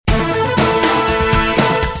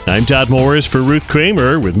I'm Todd Morris for Ruth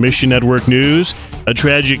Kramer with Mission Network News. A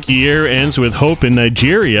tragic year ends with hope in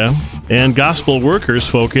Nigeria, and gospel workers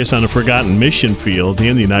focus on a forgotten mission field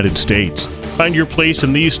in the United States. Find your place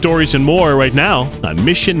in these stories and more right now on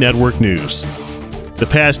Mission Network News. The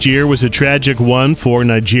past year was a tragic one for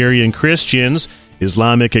Nigerian Christians.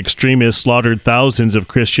 Islamic extremists slaughtered thousands of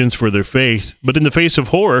Christians for their faith. But in the face of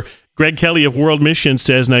horror, Greg Kelly of World Mission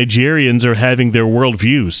says Nigerians are having their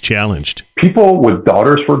worldviews challenged. People with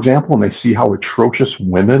daughters, for example, and they see how atrocious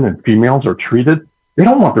women and females are treated, they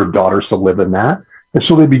don't want their daughters to live in that. And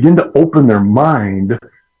so they begin to open their mind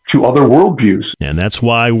to other worldviews. And that's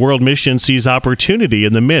why World Mission sees opportunity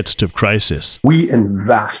in the midst of crisis. We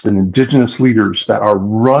invest in indigenous leaders that are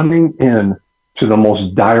running in to the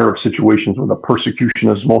most dire of situations where the persecution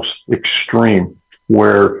is most extreme,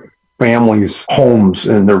 where families, homes,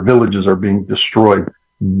 and their villages are being destroyed.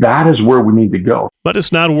 That is where we need to go. But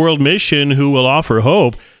it's not World Mission who will offer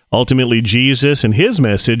hope. Ultimately, Jesus and his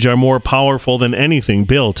message are more powerful than anything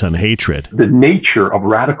built on hatred. The nature of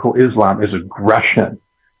radical Islam is aggression,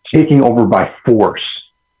 taking over by force,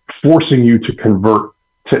 forcing you to convert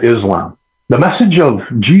to Islam. The message of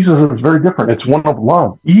Jesus is very different. It's one of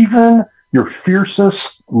love. Even your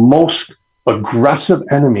fiercest, most aggressive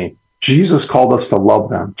enemy, Jesus called us to love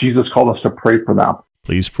them. Jesus called us to pray for them.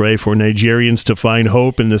 Please pray for Nigerians to find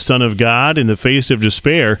hope in the Son of God in the face of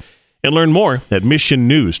despair, and learn more at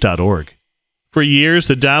missionnews.org. For years,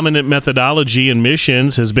 the dominant methodology in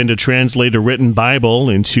missions has been to translate a written Bible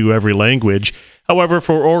into every language. However,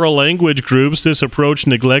 for oral language groups, this approach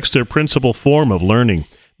neglects their principal form of learning.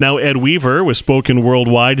 Now, Ed Weaver with Spoken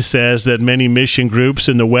Worldwide says that many mission groups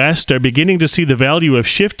in the West are beginning to see the value of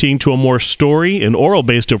shifting to a more story and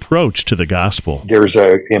oral-based approach to the gospel. There's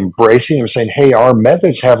a embracing of saying, hey, our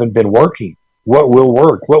methods haven't been working. What will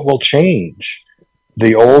work? What will change?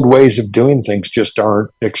 The old ways of doing things just aren't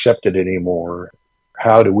accepted anymore.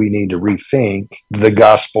 How do we need to rethink the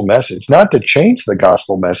gospel message? Not to change the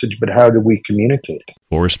gospel message, but how do we communicate?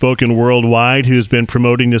 For Spoken Worldwide, who's been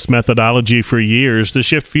promoting this methodology for years, the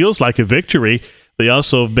shift feels like a victory. They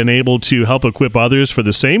also have been able to help equip others for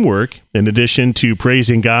the same work. In addition to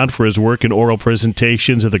praising God for his work in oral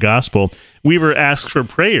presentations of the gospel, Weaver asks for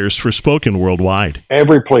prayers for Spoken Worldwide.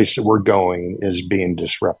 Every place that we're going is being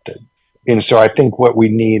disrupted. And so I think what we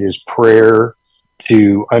need is prayer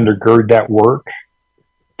to undergird that work,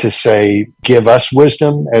 to say, give us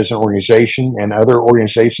wisdom as an organization and other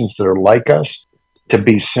organizations that are like us, to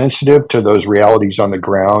be sensitive to those realities on the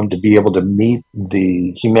ground, to be able to meet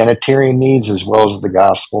the humanitarian needs as well as the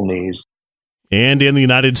gospel needs. And in the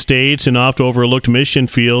United States, an oft-overlooked mission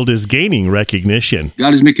field is gaining recognition.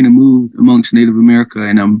 God is making a move amongst Native America,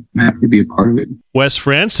 and I'm happy to be a part of it. Wes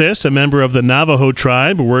Francis, a member of the Navajo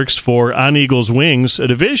tribe, works for On Eagle's Wings, a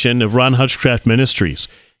division of Ron Hutchcraft Ministries.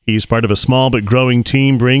 He's part of a small but growing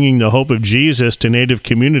team bringing the hope of Jesus to Native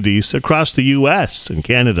communities across the U.S. and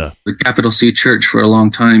Canada. The Capital C Church for a long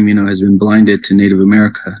time, has been blinded to Native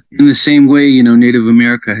America. In the same way, Native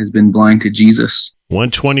America has been blind to Jesus. One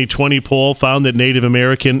 2020 poll found that Native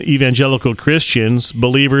American evangelical Christians,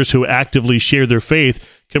 believers who actively share their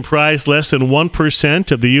faith, comprise less than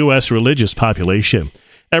 1% of the U.S. religious population.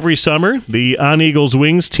 Every summer, the On Eagle's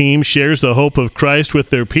Wings team shares the hope of Christ with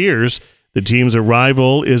their peers. The team's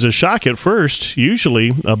arrival is a shock at first.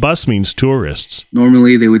 Usually, a bus means tourists.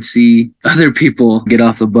 Normally, they would see other people get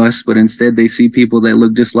off the bus, but instead they see people that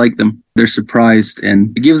look just like them. They're surprised,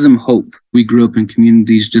 and it gives them hope. We grew up in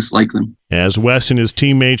communities just like them. As Wes and his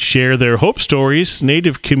teammates share their hope stories,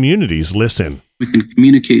 Native communities listen. We can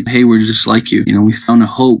communicate, hey, we're just like you. We found a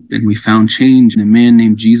hope and we found change in a man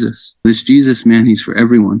named Jesus. This Jesus, man, he's for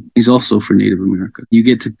everyone. He's also for Native America. You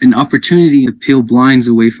get an opportunity to peel blinds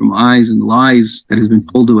away from eyes and lies that has been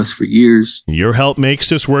told to us for years. Your help makes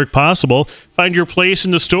this work possible. Find your place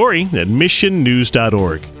in the story at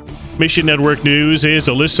missionnews.org. Mission Network News is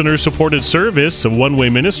a listener-supported service of One Way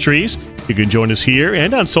Ministries. You can join us here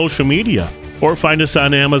and on social media, or find us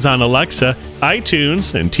on Amazon Alexa,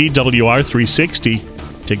 iTunes, and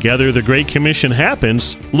TWR360. Together, the Great Commission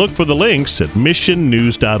happens. Look for the links at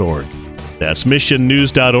missionnews.org. That's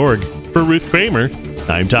missionnews.org. For Ruth Kramer,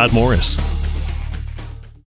 I'm Todd Morris.